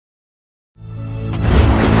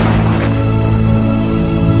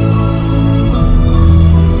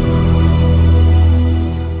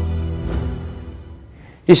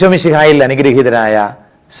ഈശോ മിശിഹായിൽ അനുഗ്രഹീതരായ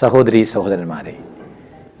സഹോദരീ സഹോദരന്മാരെ,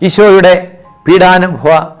 ഈശോയുടെ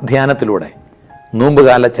പീഡാനുഭവ ധ്യാനത്തിലൂടെ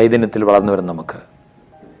നോമ്പുകാല ചൈതന്യത്തിൽ വളർന്നു വരുന്ന നമുക്ക്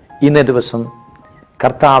ഇന്നേ ദിവസം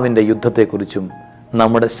കർത്താവിൻ്റെ യുദ്ധത്തെക്കുറിച്ചും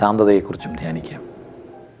നമ്മുടെ ശാന്തതയെക്കുറിച്ചും ധ്യാനിക്കാം.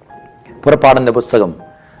 പുറപ്പാടിൻ്റെ പുസ്തകം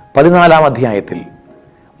 14-ാം അധ്യായത്തിൽ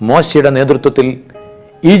മോശയുടെ നേതൃത്വത്തിൽ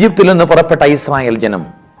ഈജിപ്തിൽ നിന്ന് പുറപ്പെട്ട ഇസ്രായേൽ ജനം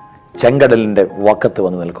ചെങ്കടലിൻ്റെ വക്കത്ത്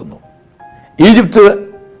വന്ന് നിൽക്കുന്നു.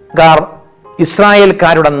 ഈജിപ്തുകാർ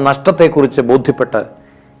ഇസ്രായേൽക്കാരുടെ നഷ്ടത്തെക്കുറിച്ച് ബോധ്യപ്പെട്ട്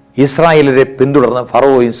ഇസ്രായേലിനെ പിന്തുടർന്ന്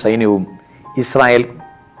ഫറവോയും സൈന്യവും ഇസ്രായേൽ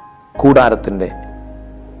കൂടാരത്തിൻ്റെ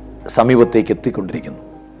സമീപത്തേക്ക് എത്തിക്കൊണ്ടിരിക്കുന്നു.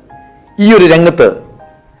 ഈ ഒരു രംഗത്ത്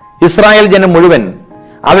ഇസ്രായേൽ ജനം മുഴുവൻ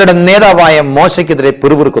അവരുടെ നേതാവായ മോശയ്ക്കെതിരെ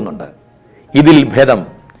പിറുപിറുക്കുന്നുണ്ട്. ഇതിൽ ഭേദം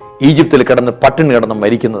ഈജിപ്തിൽ കിടന്ന് പട്ടിണി കിടന്ന്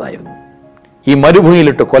മരിക്കുന്നതായിരുന്നു. ഈ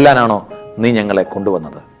മരുഭൂമിയിലിട്ട് കൊല്ലാനാണോ നീ ഞങ്ങളെ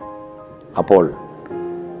കൊണ്ടുവന്നത്? അപ്പോൾ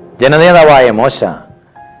ജനനേതാവായ മോശ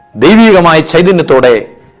ദൈവികമായ ചൈതന്യത്തോടെ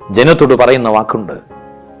ജനത്തോട് പറയുന്ന വാക്കുണ്ട്.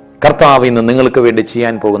 കർത്താവ് ഇന്ന് നിങ്ങൾക്ക് വേണ്ടി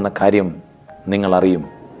ചെയ്യാൻ പോകുന്ന കാര്യം നിങ്ങൾ അറിയും.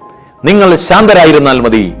 നിങ്ങൾ ശാന്തരായിരുന്നാൽ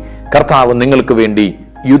മതി, കർത്താവ് നിങ്ങൾക്ക് വേണ്ടി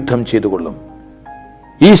യുദ്ധം ചെയ്തുകൊള്ളും.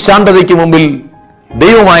 ഈ ശാന്തതയ്ക്ക് മുമ്പിൽ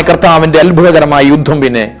ദൈവമായ കർത്താവിന്റെ അത്ഭുതകരമായ യുദ്ധം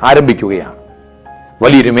പിന്നെ ആരംഭിക്കുകയാണ്.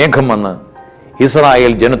 വലിയൊരു മേഘം വന്ന്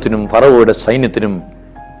ഇസ്രായേൽ ജനത്തിനും ഫറവോയുടെ സൈന്യത്തിനും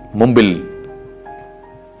മുമ്പിൽ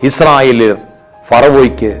ഇസ്രായേലിൽ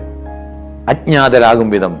ഫറവോയ്ക്ക് അജ്ഞാതരാകും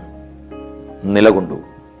വിധം നിലകൊണ്ടു.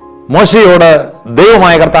 മോശയോട്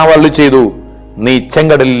ദൈവമായ കർത്താവ് അരുളി ചെയ്തു, നീ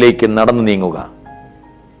ചെങ്കടലിലേക്ക് നടന്നു നീങ്ങുക.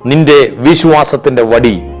 നിന്റെ വിശ്വാസത്തിന്റെ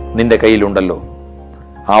വടി നിന്റെ കയ്യിലുണ്ടല്ലോ,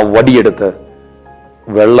 ആ വടിയെടുത്ത്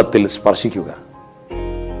വെള്ളത്തിൽ സ്പർശിക്കുക.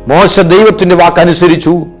 മോശ ദൈവത്തിന്റെ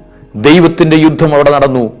വാക്കനുസരിച്ചു. ദൈവത്തിന്റെ യുദ്ധം അവിടെ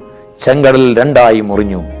നടന്നു. ചെങ്കടൽ രണ്ടായി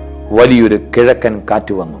മുറിഞ്ഞു. വലിയൊരു കിഴക്കൻ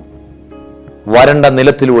കാറ്റ് വന്നു. വരണ്ട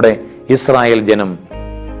നിലത്തിലൂടെ ഇസ്രായേൽ ജനം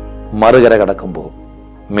മറുകര കടക്കുമ്പോൾ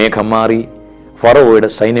മേഘം മാറി. ഫറവോയുടെ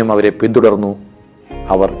സൈന്യം അവരെ പിന്തുടർന്നു.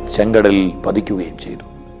 അവർ ചെങ്കടലിൽ പതിക്കുകയും ചെയ്തു.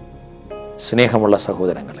 സ്നേഹമുള്ള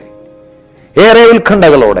സഹോദരങ്ങളെ, ഏറെ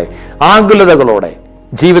ഉത്കണ്ഠകളോടെ, ആകുലതകളോടെ,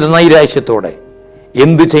 ജീവിത നൈരാശ്യത്തോടെ,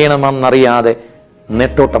 എന്തു ചെയ്യണമെന്നറിയാതെ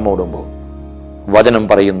നെട്ടോട്ടമോടുമ്പോൾ വചനം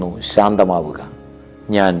പറയുന്നു, ശാന്തമാവുക,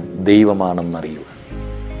 ഞാൻ ദൈവമാണെന്നറിയുക.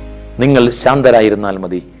 നിങ്ങൾ ശാന്തരായിരുന്നാൽ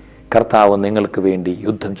മതി, കർത്താവ് നിങ്ങൾക്ക് വേണ്ടി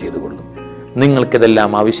യുദ്ധം ചെയ്തുകൊള്ളും.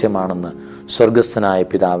 നിങ്ങൾക്കിതെല്ലാം ആവശ്യമാണെന്ന് സ്വർഗസ്ഥനായ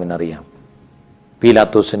പിതാവിനറിയാം.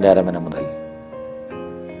 പീലാത്തോസിന്റെ അരമന മുതൽ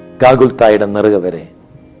ഗാഗുൽത്തായുടെ നെറുക വരെ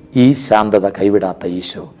ഈ ശാന്തത കൈവിടാത്ത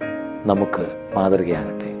ഈശോ നമുക്ക്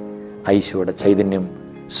മാതൃകയാകട്ടെ. ഈശോയുടെ ചൈതന്യം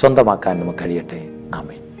സ്വന്തമാക്കാൻ നമുക്ക് കഴിയട്ടെ.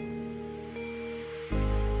 ആമേൻ.